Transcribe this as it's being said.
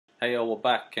Hey, all, we're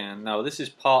back, and now this is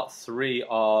part 3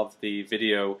 of the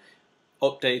video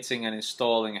updating and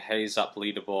installing Heyzap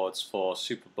leaderboards for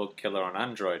Superbug Killer on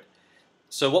Android.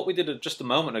 So what we did just a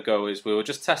moment ago is we were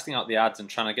just testing out the ads and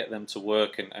trying to get them to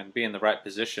work and be in the right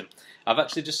position. I've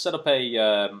actually just set up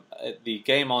the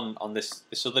game on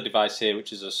this other device here,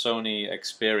 which is a Sony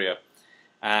Xperia,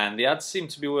 and the ads seem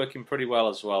to be working pretty well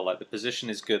as well. Like, the position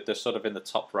is good; they're sort of in the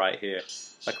top right here.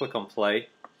 If I click on play,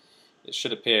 it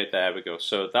should appear. There we go.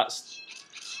 So that's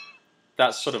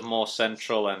sort of more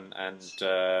central, and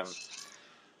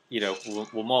you know,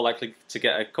 we're more likely to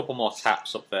get a couple more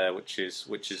taps up there, which is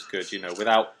good. You know,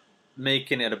 without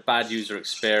making it a bad user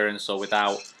experience or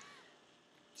without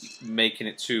making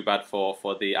it too bad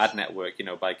for the ad network. You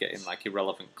know, by getting like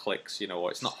irrelevant clicks. You know,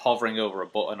 or it's not hovering over a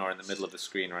button or in the middle of the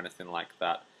screen or anything like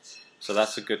that. So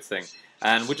that's a good thing.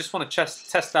 And we just want to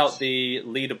test out the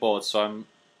leaderboard. So I'm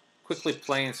quickly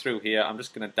playing through here. I'm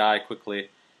just going to die quickly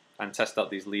and test out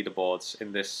these leaderboards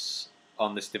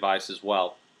on this device as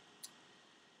well.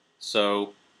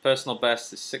 So personal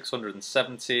best is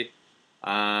 670,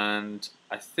 and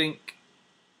I think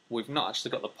we've not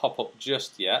actually got the pop-up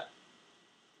just yet.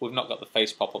 We've not got the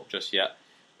face pop-up just yet.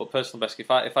 But personal best,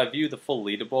 if I view the full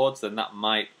leaderboards, then that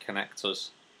might connect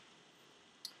us,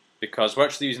 because we're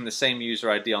actually using the same user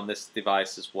ID on this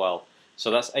device as well. So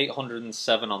that's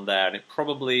 807 on there, and it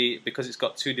probably, because it's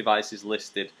got two devices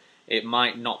listed, it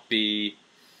might not be,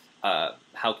 how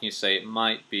can you say, it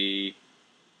might be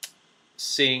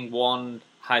seeing one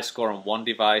high score on one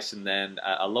device and then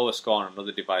a lower score on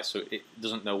another device, so it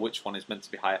doesn't know which one is meant to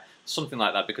be higher. Something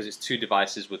like that, because it's two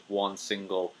devices with one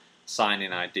single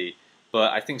sign-in ID.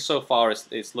 But I think so far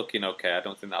it's looking okay. I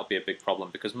don't think that'll be a big problem,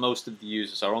 because most of the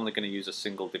users are only going to use a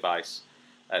single device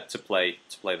to play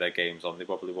their games on. They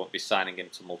probably won't be signing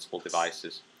into multiple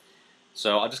devices.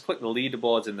 So I'll just click the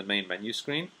leaderboards in the main menu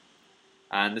screen,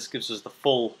 and this gives us the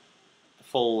full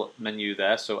menu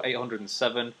there. So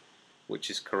 807, which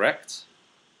is correct.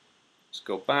 Let's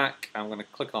go back. I'm going to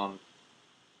click on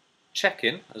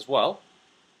check-in as well,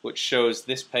 which shows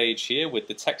this page here with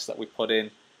the text that we put in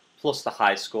plus the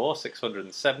high score,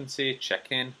 670.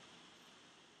 Check-in.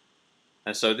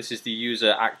 And so this is the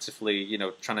user actively, you know,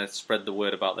 trying to spread the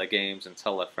word about their games and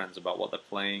tell their friends about what they're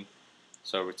playing.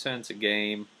 So return to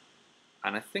game,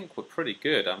 and I think we're pretty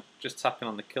good. I'm just tapping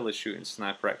on the Killer Shooting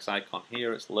Sniper X icon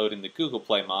here. It's loading the Google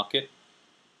Play Market,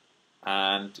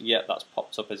 and yeah, that's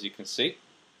popped up, as you can see.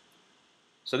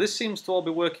 So this seems to all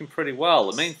be working pretty well.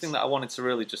 The main thing that I wanted to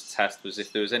really just test was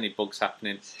if there was any bugs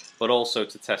happening, but also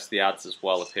to test the ads as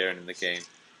well appearing in the game.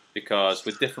 Because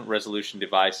with different resolution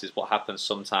devices, what happens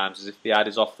sometimes is if the ad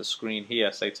is off the screen here,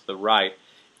 say to the right,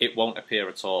 it won't appear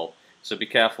at all. So be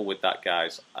careful with that,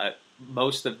 guys.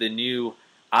 Most of the new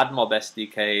AdMob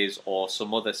SDKs or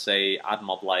some other, say,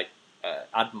 AdMob-like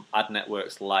ad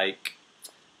networks like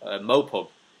Mopub,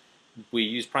 we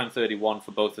use Prime31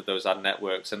 for both of those ad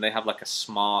networks, and they have like a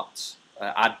smart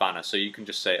ad banner, so you can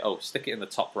just say, oh, stick it in the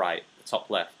top right, the top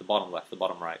left, the bottom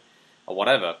right, or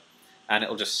whatever, and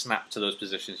it'll just snap to those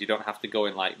positions. You don't have to go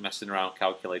in like messing around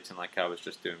calculating like I was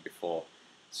just doing before.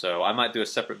 So I might do a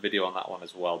separate video on that one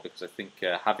as well, because I think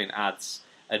having ads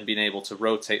and being able to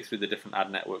rotate through the different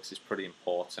ad networks is pretty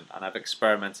important, and I've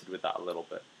experimented with that a little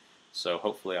bit. So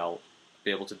hopefully I'll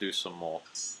be able to do some more.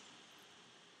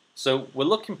 So we're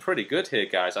looking pretty good here,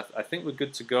 guys. I think we're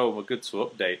good to go, and we're good to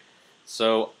update.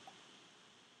 So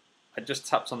I just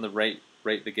tapped on the rate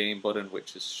the game button,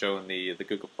 which is showing the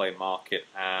Google Play Market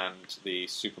and the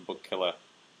Superbug Killer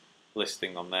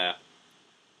listing on there.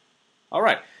 All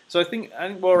right. So I think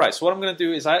we're all right. So what I'm going to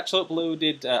do is I actually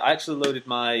loaded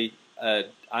my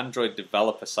Android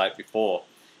developer site before,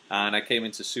 and I came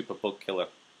into Superbug Killer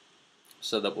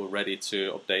so that we're ready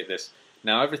to update this.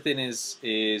 Now everything is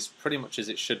pretty much as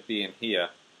it should be in here.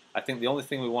 I think the only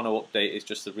thing we want to update is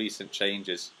just the recent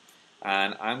changes.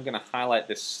 And I'm going to highlight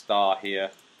this star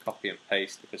here, copy and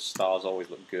paste, because stars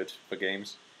always look good for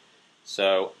games.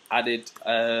 So added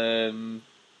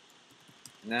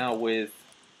now with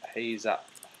Heyzap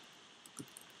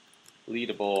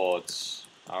leaderboards.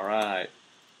 Alright.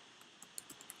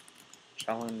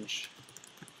 Challenge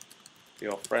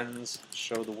your friends,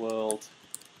 show the world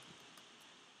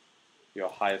your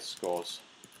highest scores.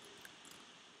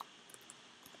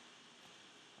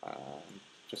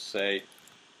 Just say,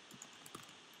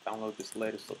 download this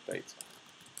latest update.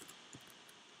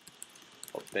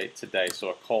 Update today, so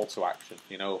a call to action.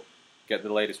 You know, get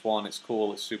the latest one. It's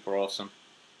cool. It's super awesome.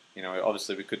 You know,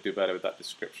 obviously we could do better with that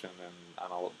description,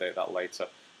 and I'll update that later.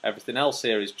 Everything else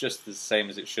here is just the same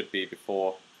as it should be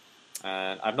before.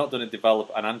 And I've not done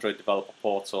an Android developer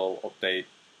portal update,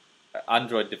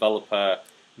 Android developer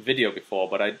video before,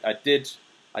 but I did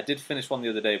finish one the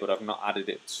other day, but I've not added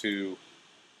it to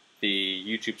the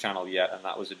YouTube channel yet, and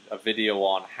that was a video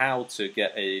on how to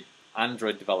get a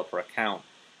Android developer account.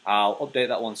 I'll update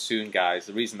that one soon, guys.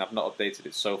 The reason I've not updated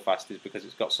it so fast is because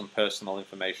it's got some personal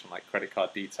information like credit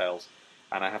card details,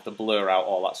 and I have to blur out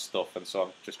all that stuff, and so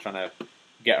I'm just trying to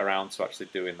get around to actually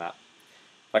doing that.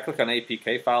 If I click on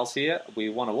APK files here, we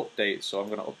want to update, so I'm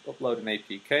going to upload an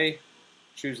APK,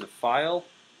 choose the file,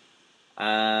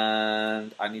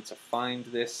 and I need to find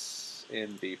this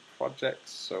in the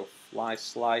projects, so fly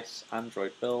slice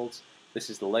Android builds. This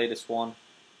is the latest one.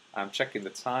 I'm checking the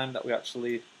time that we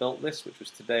actually built this, which was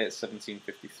today at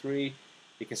 17:53.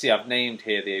 You can see I've named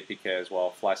here the APK as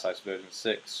well, fly slice version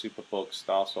 6, Superbug,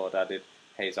 Star Sword added,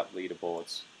 Heyzap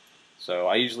leaderboards. So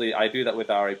I do that with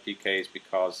our APKs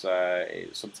because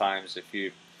sometimes if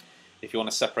you want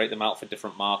to separate them out for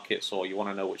different markets, or you want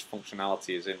to know which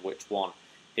functionality is in which one,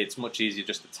 it's much easier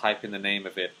just to type in the name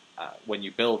of it when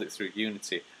you build it through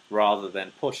Unity, rather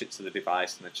than push it to the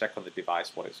device and then check on the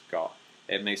device what it's got.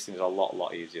 It makes things a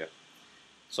lot easier.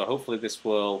 So hopefully this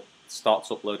will start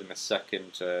to upload in a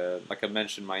second. Like I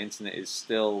mentioned, my internet is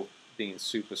still being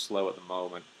super slow at the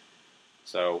moment.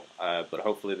 So, but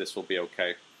hopefully this will be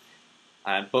okay.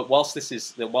 But whilst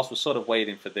we're sort of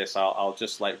waiting for this, I'll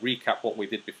just like recap what we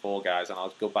did before, guys, and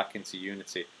I'll go back into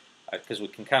Unity because we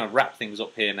can kind of wrap things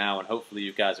up here now, and hopefully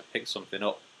you guys have picked something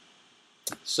up.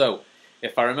 So,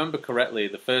 if I remember correctly,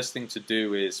 the first thing to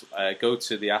do is go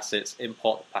to the assets,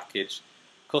 import the package,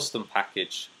 custom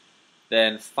package,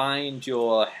 then find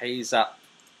your Heyzap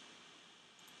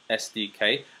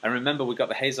SDK, and remember we got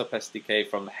the Heyzap SDK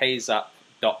from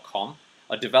heyzap.com,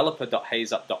 or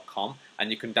developer.heyzap.com,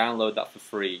 and you can download that for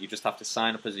free. You just have to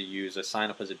sign up as a user, sign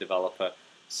up as a developer,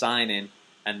 sign in,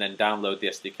 and then download the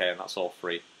SDK, and that's all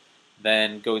free.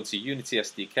 Then go into Unity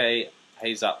SDK,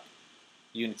 Heyzap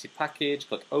Unity package,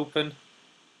 click open.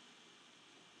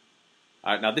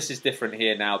 Now this is different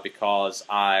here now because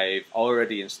I've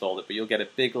already installed it, but you'll get a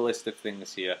big list of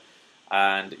things here,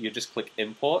 and you just click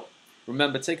import.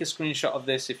 Remember, take a screenshot of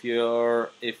this if you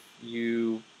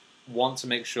want to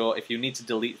make sure, if you need to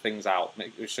delete things out,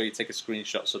 make sure you take a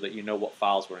screenshot so that you know what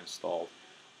files were installed.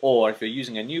 Or if you're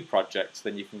using a new project,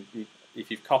 then you can, if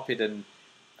you've copied and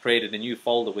created a new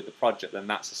folder with the project, then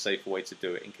that's a safer way to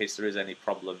do it. In case there is any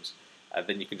problems,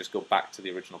 then you can just go back to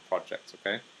the original project.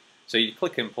 Okay, so you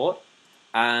click import.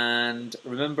 And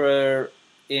remember,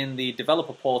 in the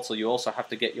developer portal, you also have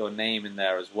to get your name in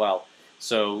there as well.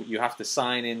 So you have to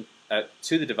sign in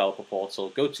to the developer portal,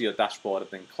 go to your dashboard,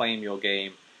 and then claim your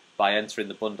game by entering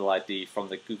the bundle ID from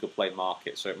the Google Play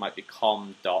Market. So it might be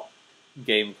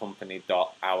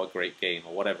com.gamecompany.ourgreatgame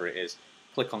or whatever it is.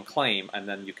 Click on claim, and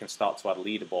then you can start to add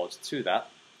leaderboards to that.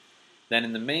 Then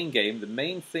in the main game, the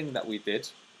main thing that we did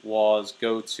was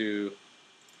go to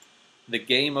the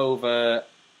game over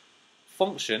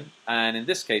function, and in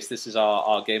this case this is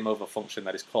our game over function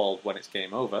that is called when it's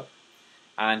game over,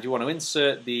 and you want to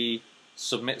insert the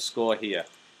submit score here.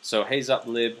 So Heyzap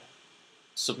lib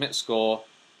submit score,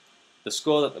 the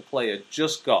score that the player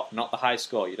just got, not the high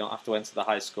score. You don't have to enter the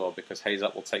high score because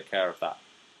Heyzap will take care of that.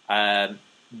 And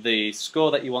the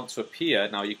score that you want to appear,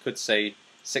 now you could say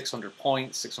 600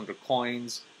 points, 600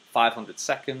 coins, 500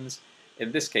 seconds.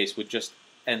 In this case we're just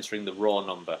entering the raw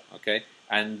number, okay,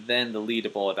 and then the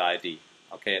leaderboard ID,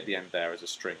 okay, at the end there as a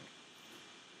string.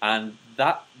 And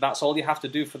that's all you have to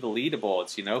do for the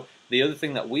leaderboards, you know. The other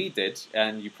thing that we did,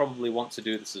 and you probably want to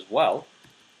do this as well,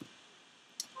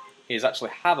 is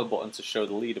actually have a button to show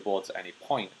the leaderboards at any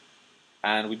point.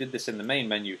 And we did this in the main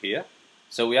menu here.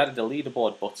 So we added a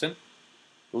leaderboard button.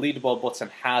 The leaderboard button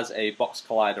has a box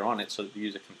collider on it so that the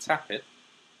user can tap it.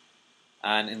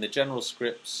 And in the general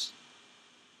scripts,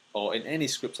 or in any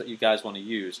scripts that you guys want to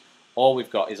use, all we've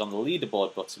got is on the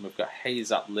leaderboard button, we've got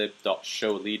heyzap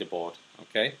lib.show leaderboard,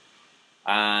 okay?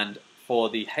 And for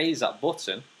the Heyzap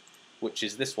button, which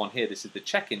is this one here, this is the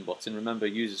check-in button. Remember,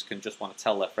 users can just want to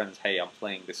tell their friends, hey, I'm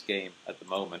playing this game at the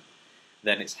moment.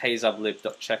 Then it's heyzap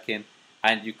lib.checkin,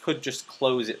 and you could just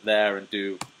close it there and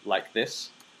do like this.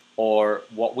 Or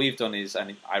what we've done is,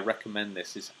 and I recommend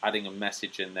this, is adding a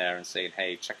message in there and saying,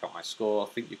 hey, check out my score, I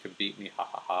think you can beat me, ha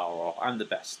ha ha, or I'm the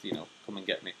best, you know, come and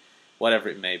get me. Whatever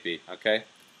it may be, okay?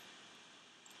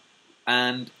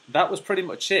 And that was pretty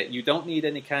much it. You don't need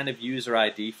any kind of user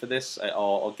ID for this,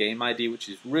 or game ID, which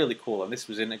is really cool, and this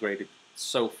was integrated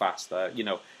so fast. You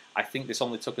know, I think this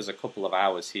only took us a couple of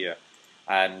hours here,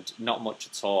 and not much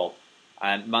at all.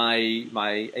 And my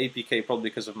APK,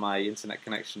 probably because of my internet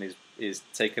connection, is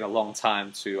taking a long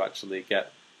time to actually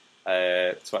get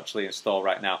to actually install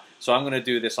right now. So I'm going to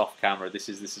do this off camera. This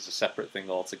is a separate thing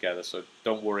altogether. So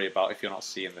don't worry about if you're not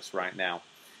seeing this right now.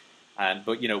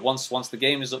 But you know, once the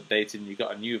game is updated and you've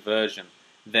got a new version,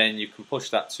 then you can push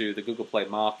that to the Google Play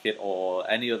Market or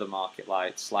any other market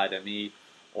like SlideMe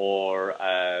or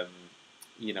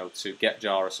you know, to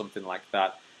GetJar or something like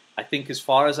that. I think, as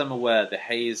far as I'm aware, the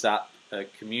Heyzap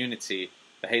community,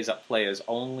 the Heyzap players,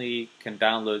 only can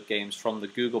download games from the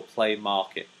Google Play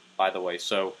Market, by the way.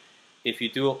 So if you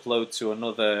do upload to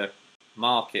another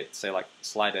market, say like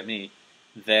SlideMe,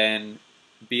 then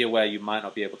be aware you might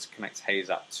not be able to connect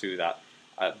Heyzap to that.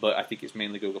 But I think it's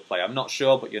mainly Google Play. I'm not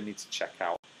sure, but you'll need to check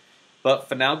out. But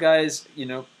for now, guys, you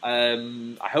know,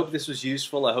 I hope this was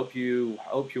useful. I hope you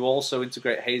also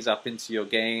integrate Heyzap into your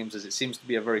games, as it seems to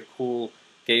be a very cool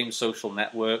game social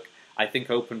network. I think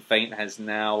OpenFaint has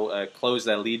now closed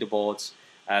their leaderboards,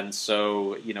 and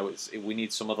so, you know, we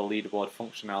need some other leaderboard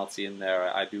functionality in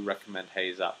there. I do recommend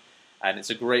Heyzap, and it's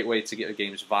a great way to get your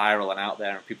games viral and out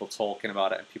there, and people talking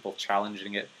about it and people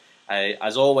challenging it.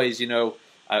 As always, you know,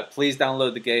 please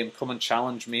download the game. Come and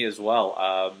challenge me as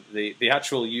well. The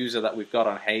actual user that we've got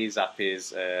on Heyzap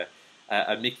is a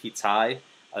Mickey Tai.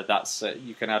 That's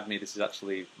you can add me. This is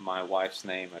actually my wife's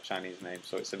name, a Chinese name.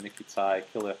 So it's a Mickey Tai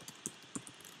killer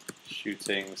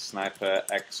shooting sniper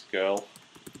X girl.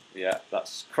 Yeah,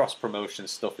 that's cross promotion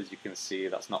stuff, as you can see.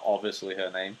 That's not obviously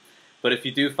her name. But if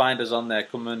you do find us on there,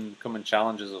 come and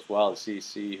challenge us as well. See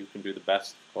who can do the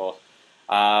best, of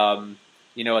course.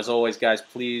 You know, as always, guys,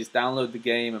 please download the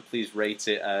game and please rate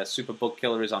it. Super Bug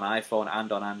Killer is on iPhone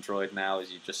and on Android now,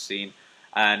 as you've just seen,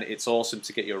 and it's awesome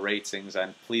to get your ratings.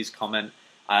 And please comment.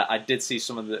 I did see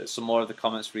some more of the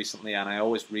comments recently, and I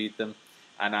always read them,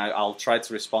 and I'll try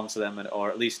to respond to them, or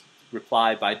at least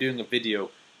reply by doing a video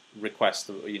request.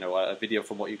 You know, a video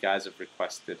from what you guys have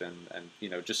requested, and you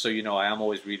know, just so you know, I am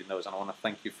always reading those, and I want to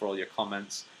thank you for all your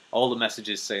comments, all the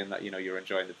messages saying that, you know, you're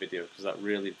enjoying the video, because that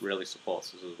really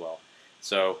supports us as well.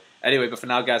 So anyway, but for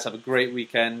now, guys, have a great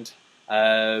weekend.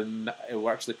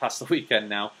 We're actually past the weekend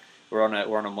now. We're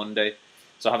on a Monday.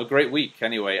 So have a great week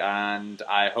anyway, and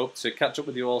I hope to catch up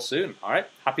with you all soon. All right?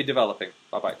 Happy developing.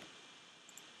 Bye-bye.